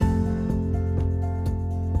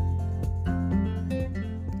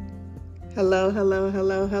Hello, hello,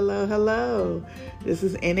 hello, hello, hello. This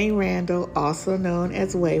is N.A. Randall, also known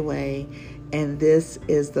as Way Way, and this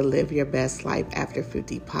is the Live Your Best Life After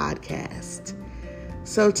 50 podcast.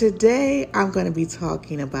 So today I'm going to be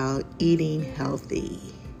talking about eating healthy.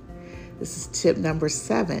 This is tip number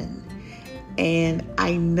 7. And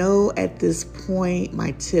I know at this point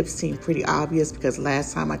my tips seem pretty obvious because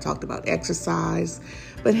last time I talked about exercise,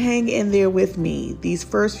 but hang in there with me. These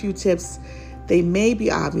first few tips, they may be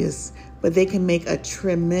obvious, but they can make a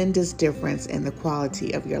tremendous difference in the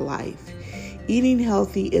quality of your life. Eating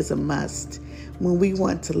healthy is a must when we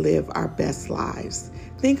want to live our best lives.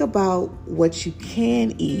 Think about what you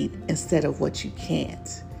can eat instead of what you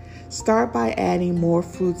can't. Start by adding more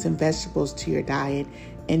fruits and vegetables to your diet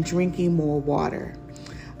and drinking more water.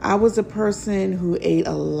 I was a person who ate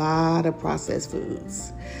a lot of processed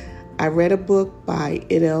foods. I read a book by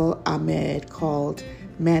Idil Ahmed called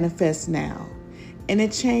Manifest Now, and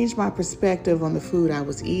it changed my perspective on the food I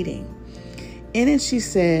was eating. In it, she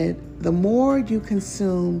said, the more you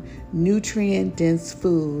consume nutrient-dense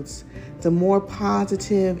foods, the more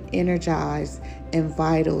positive, energized, and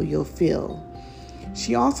vital you'll feel.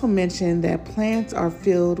 She also mentioned that plants are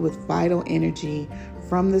filled with vital energy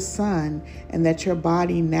from the sun and that your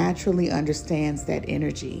body naturally understands that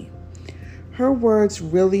energy. Her words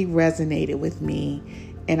really resonated with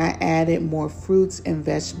me, and I added more fruits and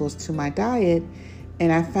vegetables to my diet,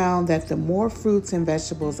 and I found that the more fruits and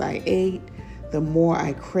vegetables I ate, the more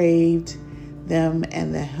I craved them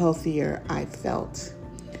and the healthier I felt.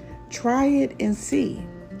 Try it and see.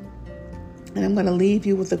 And I'm going to leave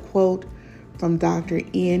you with a quote from Dr.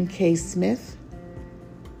 Ian K. Smith.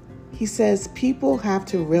 He says, people have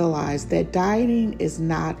to realize that dieting is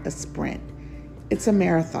not a sprint. It's a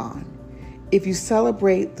marathon. If you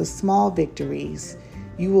celebrate the small victories,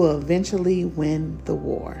 you will eventually win the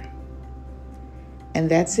war. And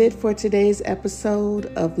that's it for today's episode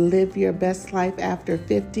of Live Your Best Life After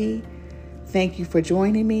 50. Thank you for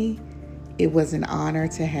joining me. It was an honor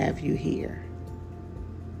to have you here.